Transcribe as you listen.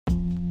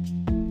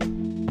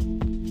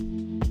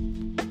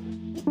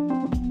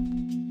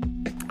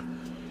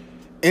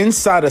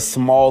inside of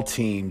small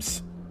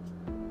teams,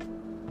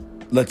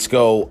 let's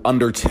go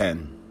under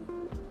 10,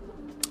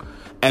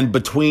 and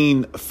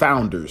between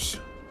founders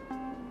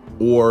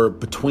or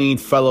between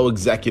fellow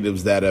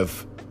executives that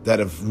have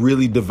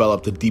really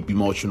developed a deep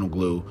emotional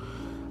glue,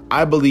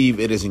 I believe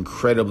it is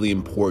incredibly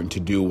important to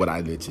do what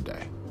I did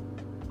today.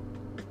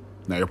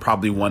 Now you're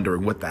probably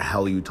wondering, what the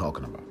hell are you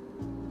talking about?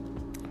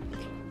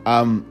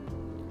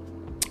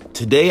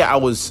 Today I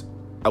was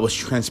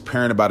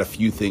transparent about a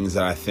few things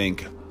that I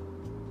think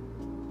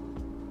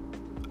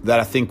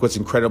was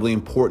incredibly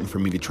important for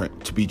me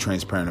to be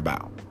transparent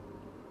about.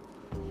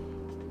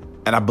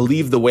 And I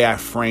believe the way I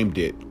framed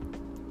it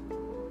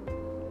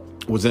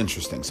was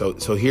interesting. So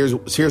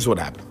here's what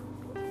happened.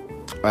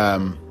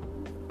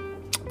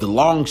 The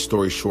long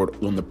story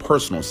short, on the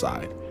personal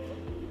side,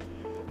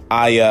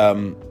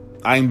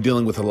 I'm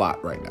dealing with a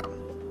lot right now.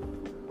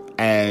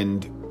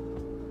 And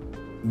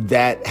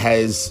that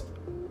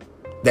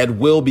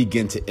will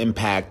begin to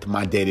impact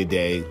my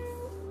day-to-day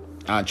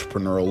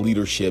entrepreneurial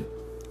leadership,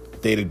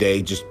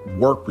 day-to-day just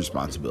work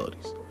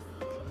responsibilities.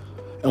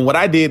 And what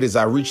I did is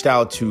I reached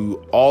out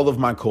to all of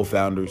my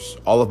co-founders,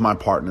 all of my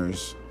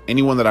partners,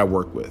 anyone that I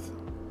work with.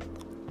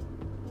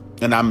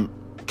 And I'm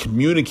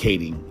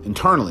communicating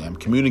internally. I'm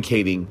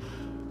communicating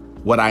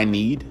what I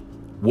need,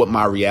 what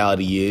my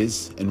reality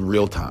is in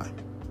real time.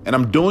 And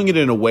I'm doing it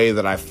in a way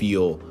that I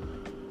feel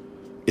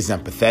is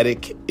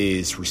empathetic,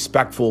 is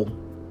respectful,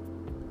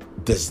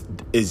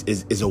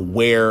 is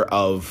aware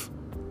of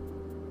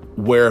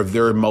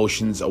their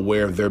emotions,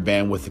 aware of their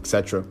bandwidth,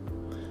 etc.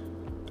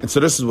 And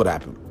so this is what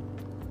happened.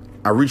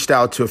 I reached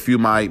out to a few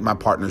of my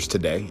partners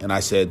today, and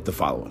I said the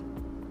following.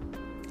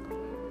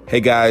 Hey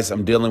guys,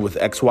 I'm dealing with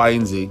X, Y,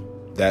 and Z.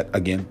 That,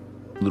 again,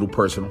 a little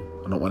personal.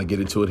 I don't want to get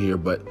into it here,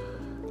 but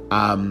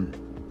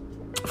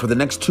for the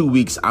next 2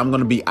 weeks, I'm going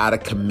to be out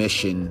of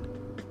commission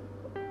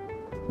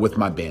with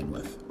my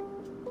bandwidth.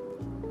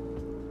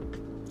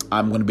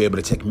 I'm going to be able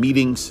to take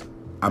meetings.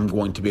 I'm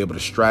going to be able to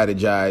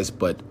strategize,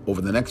 but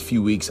over the next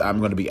few weeks, I'm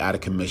going to be out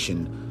of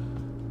commission.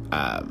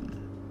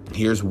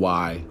 Here's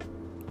why.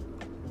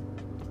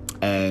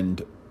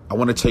 And I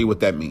want to tell you what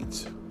that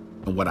means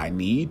and what I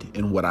need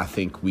and what I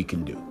think we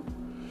can do.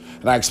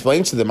 And I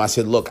explained to them, I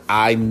said, look,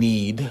 I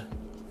need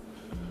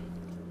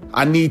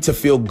to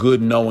feel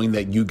good knowing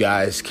that you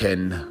guys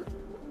can,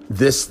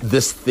 this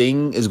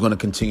thing is going to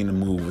continue to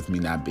move with me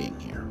not being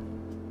here.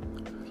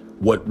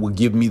 What will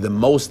give me the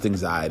most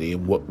anxiety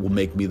and what will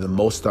make me the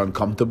most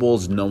uncomfortable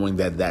is knowing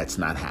that that's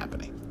not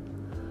happening.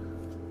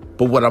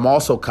 But what I'm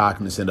also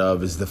cognizant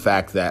of is the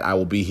fact that I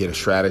will be here to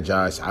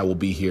strategize. I will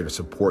be here to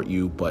support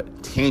you,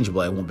 but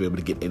tangibly, I won't be able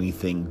to get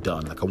anything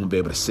done. Like I won't be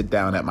able to sit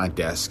down at my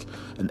desk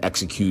and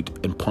execute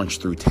and punch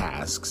through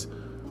tasks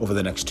over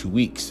the next 2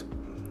 weeks.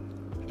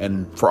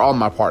 And for all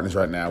my partners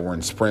right now, we're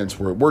in sprints.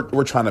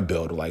 We're trying to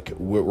build. Like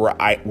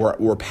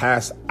we're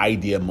past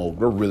idea mode.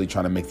 We're really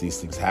trying to make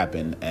these things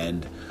happen.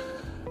 And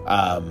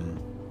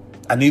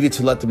I needed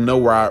to let them know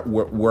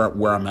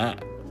where I'm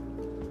at.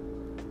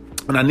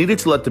 And I needed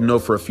to let them know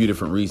for a few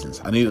different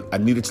reasons. I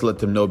needed to let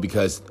them know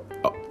because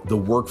the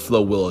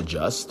workflow will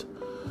adjust.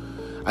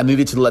 I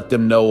needed to let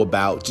them know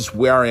about just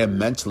where I am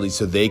mentally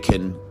so they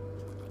can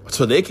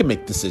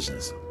make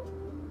decisions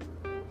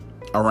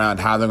around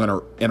how they're going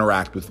to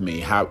interact with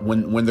me,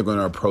 when they're going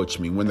to approach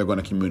me, when they're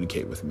going to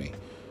communicate with me,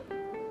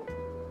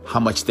 how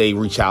much they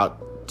reach out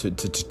to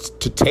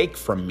take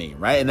from me,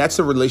 right? And that's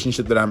the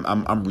relationship that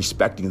I'm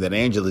respecting, that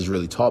Angela's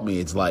really taught me.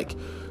 It's like,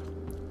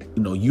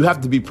 you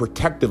have to be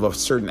protective of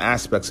certain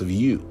aspects of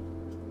you.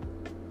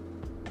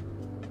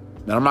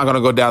 Now, I'm not going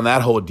to go down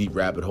that whole deep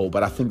rabbit hole,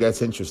 but I think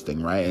that's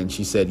interesting, right? And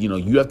she said,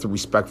 you have to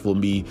respectful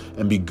me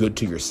and be good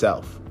to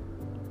yourself.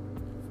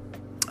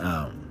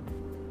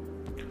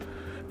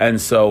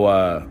 And so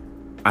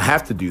I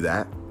have to do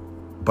that,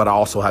 but I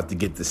also have to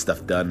get this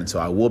stuff done. And so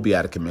I will be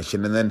out of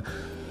commission. And then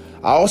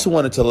I also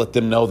wanted to let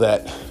them know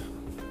that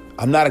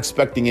I'm not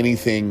expecting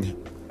anything.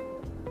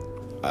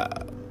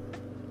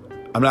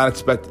 I'm not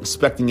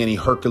expecting any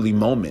Herculean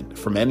moment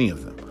from any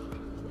of them.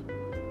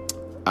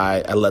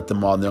 I let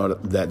them all know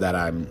that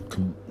I'm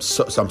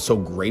so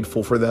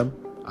grateful for them.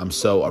 I'm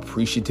so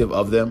appreciative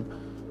of them.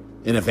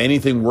 And if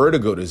anything were to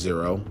go to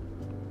zero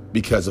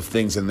because of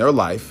things in their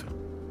life,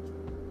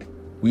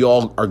 we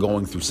all are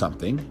going through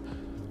something,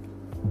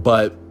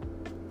 but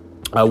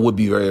I would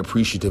be very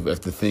appreciative if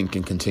the thing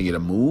can continue to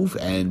move.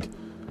 And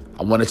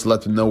I wanted to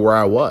let them know where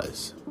I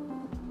was.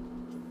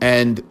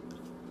 And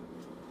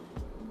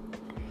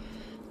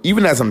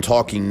even as I'm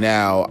talking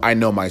now, I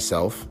know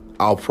myself.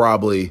 I'll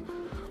probably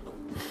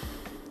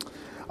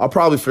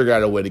figure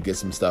out a way to get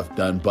some stuff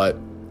done. But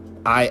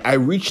I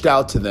reached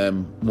out to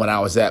them when I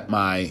was at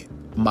my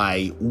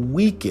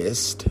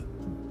weakest,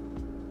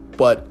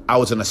 but I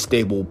was in a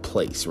stable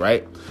place,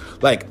 right?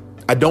 Like,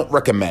 I don't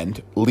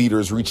recommend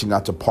leaders reaching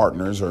out to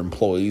partners or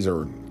employees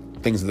or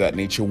things of that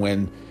nature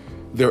when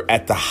they're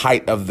at the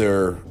height of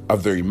their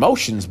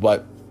emotions.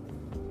 But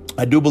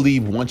I do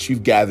believe once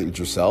you've gathered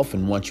yourself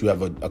and once you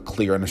have a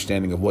clear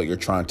understanding of what you're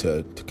trying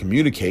to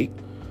communicate,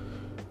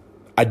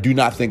 I do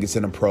not think it's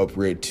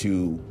inappropriate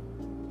to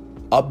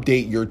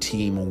update your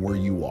team on where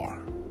you are.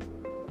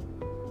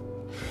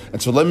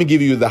 And so let me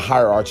give you the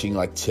hierarching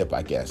tip,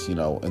 I guess,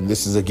 and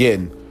this is,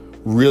 again,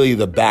 really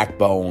the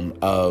backbone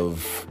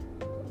of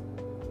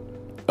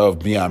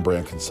Beyond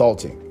Brand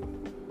Consulting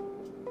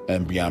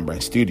and Beyond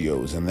Brand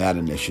Studios, and that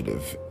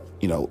initiative,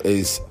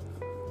 is,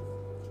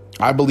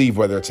 I believe,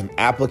 whether it's an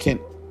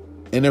applicant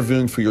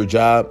interviewing for your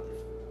job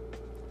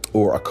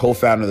or a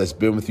co-founder that's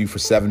been with you for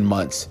 7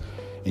 months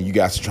and you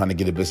guys are trying to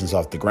get a business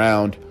off the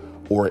ground,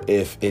 or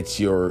if it's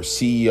your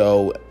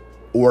CEO,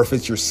 or if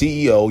it's your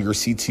CEO, your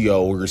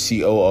CTO, or your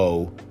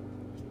COO,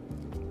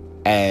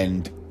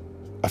 and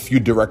a few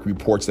direct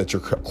reports that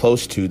you're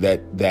close to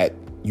that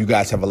you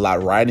guys have a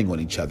lot riding on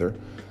each other,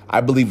 I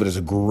believe it is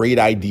a great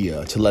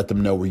idea to let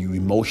them know where you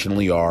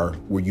emotionally are,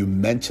 where you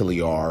mentally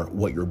are,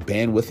 what your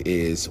bandwidth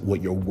is,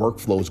 what your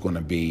workflow is going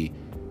to be,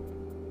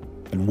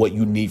 and what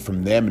you need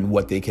from them and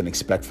what they can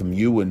expect from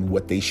you and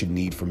what they should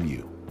need from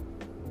you.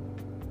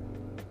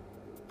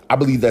 I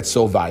believe that's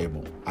so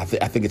valuable. I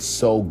think it's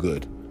so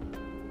good.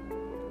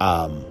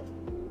 I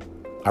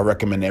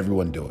recommend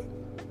everyone do it.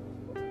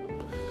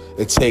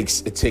 It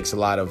takes a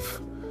lot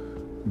of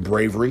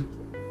bravery.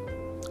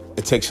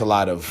 It takes a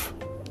lot of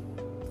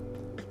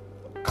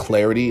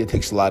clarity. It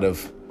takes a lot of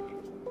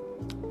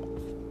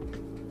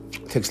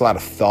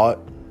thought.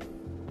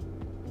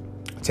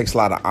 It takes a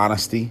lot of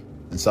honesty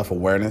and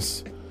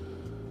self-awareness.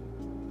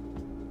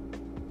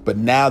 But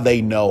now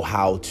they know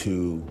how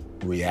to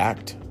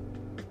react.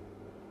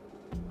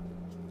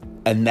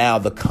 And now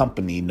the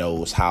company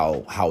knows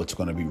how it's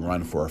going to be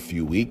run for a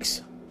few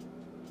weeks.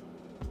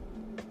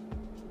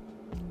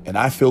 And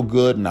I feel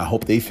good, and I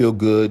hope they feel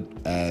good,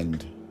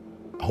 and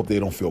I hope they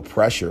don't feel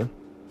pressure.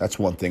 That's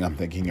one thing I'm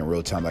thinking in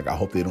real time. I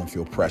hope they don't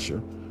feel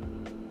pressure.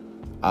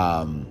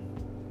 Because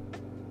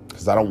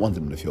I don't want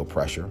them to feel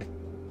pressure.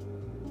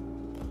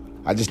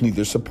 I just need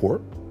their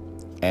support.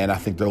 And I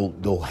think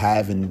they'll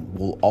have and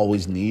will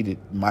always need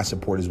my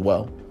support as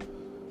well.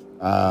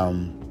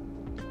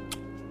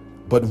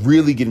 But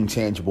really getting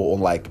tangible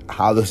on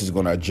how this is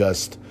going to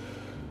adjust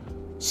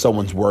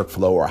someone's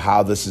workflow, or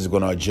how this is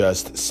going to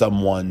adjust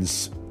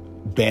someone's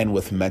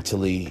bandwidth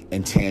mentally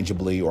and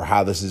tangibly, or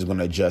how this is going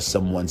to adjust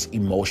someone's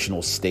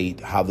emotional state,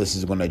 how this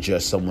is going to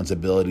adjust someone's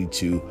ability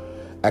to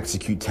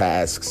execute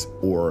tasks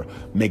or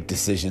make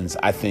decisions.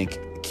 I think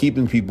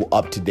keeping people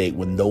up to date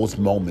when those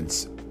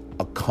moments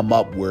come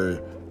up where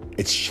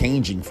it's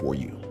changing for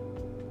you.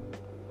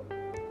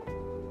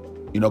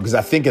 Because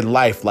I think in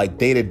life,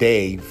 day to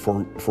day,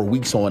 for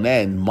weeks on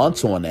end,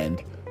 months on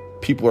end,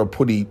 people are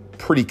pretty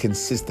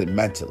consistent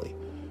mentally.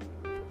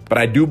 But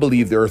I do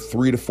believe there are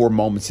 3 to 4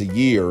 moments a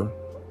year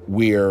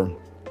where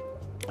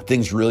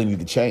things really need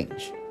to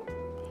change.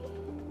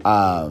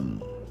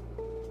 And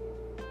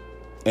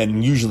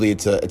usually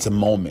it's a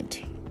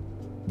moment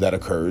that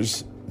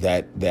occurs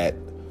that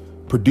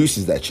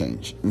produces that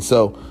change. And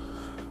so,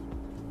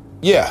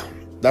 yeah,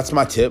 that's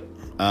my tip.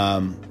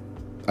 I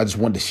just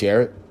wanted to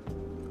share it.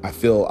 I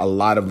feel a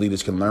lot of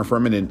leaders can learn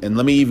from it. And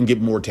let me even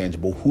get more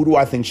tangible. Who do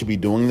I think should be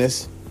doing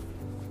this?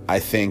 I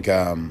think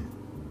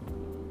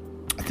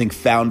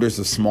founders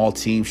of small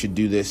teams should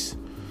do this.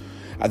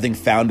 I think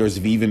founders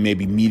of even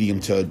maybe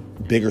medium to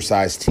bigger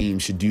sized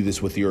teams should do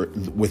this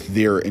with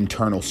their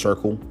internal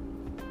circle.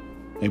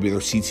 Maybe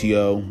their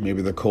CTO,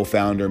 maybe their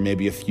co-founder,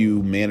 maybe a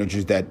few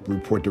managers that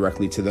report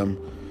directly to them.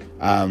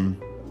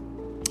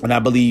 And I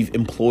believe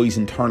employees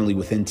internally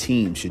within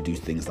teams should do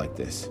things like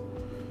this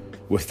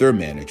with their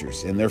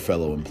managers and their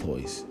fellow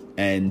employees.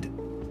 And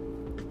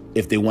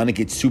if they want to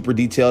get super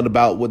detailed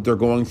about what they're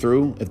going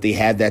through, if they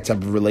have that type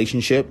of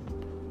relationship,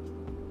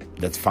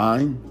 that's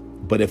fine.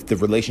 But if the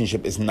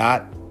relationship is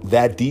not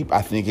that deep,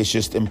 I think it's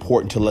just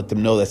important to let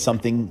them know that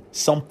something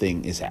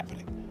is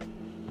happening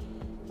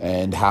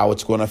and how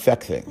it's going to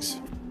affect things.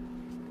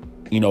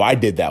 I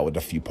did that with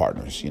a few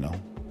partners,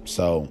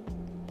 So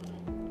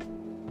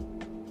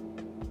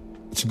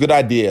it's a good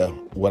idea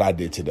what I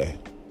did today.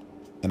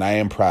 And I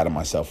am proud of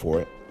myself for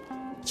it.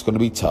 It's going to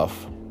be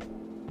tough.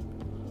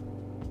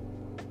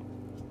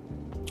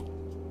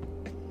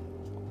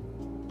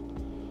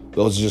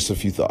 Those are just a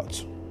few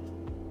thoughts.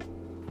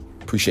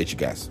 Appreciate you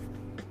guys.